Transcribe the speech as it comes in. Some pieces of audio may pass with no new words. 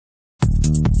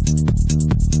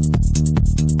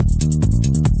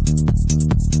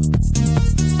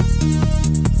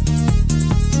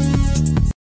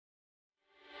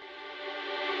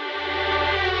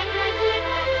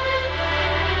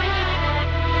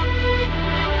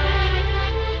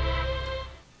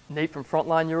Nate from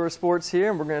Frontline Eurosports here,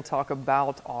 and we're going to talk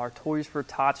about our Toys for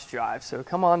Tots drive. So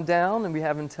come on down, and we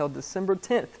have until December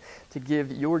 10th to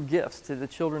give your gifts to the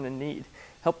children in need.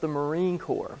 Help the Marine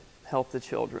Corps, help the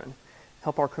children,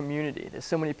 help our community. There's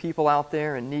so many people out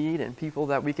there in need and people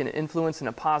that we can influence in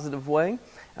a positive way.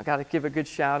 I've got to give a good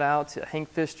shout out to Hank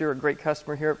Pfister, a great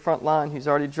customer here at Frontline, who's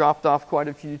already dropped off quite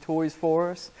a few toys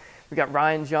for us. We got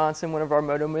Ryan Johnson, one of our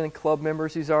Moto Men Club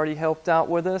members, who's already helped out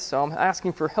with us. So I'm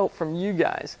asking for help from you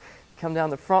guys. Come down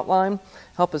the front line,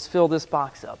 help us fill this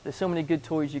box up. There's so many good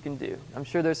toys you can do. I'm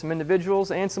sure there's some individuals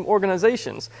and some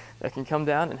organizations that can come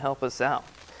down and help us out.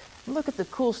 And look at the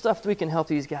cool stuff that we can help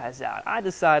these guys out. I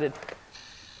decided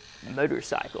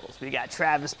motorcycles. We got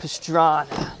Travis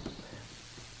Pastrana.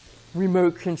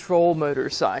 Remote control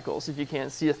motorcycles, if you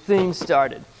can't see a theme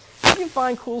started. You can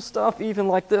find cool stuff even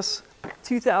like this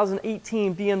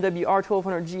 2018 BMW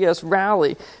R1200 GS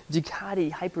Rally,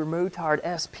 Ducati Hypermotard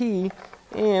SP,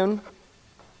 and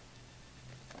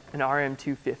an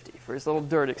RM250 for his little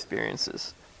dirt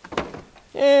experiences.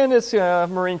 And it's a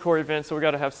Marine Corps event, so we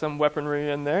got to have some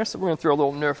weaponry in there, so we're going to throw a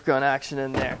little Nerf gun action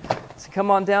in there. So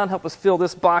come on down, help us fill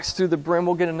this box through the brim.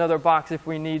 We'll get another box if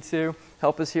we need to.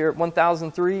 Help us here at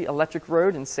 1003 Electric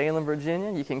Road in Salem,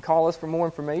 Virginia. You can call us for more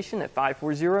information at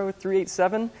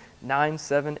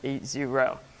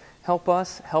 540-387-9780. Help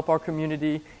us, help our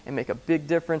community, and make a big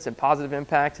difference and positive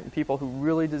impact in people who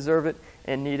really deserve it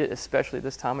and need it, especially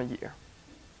this time of year.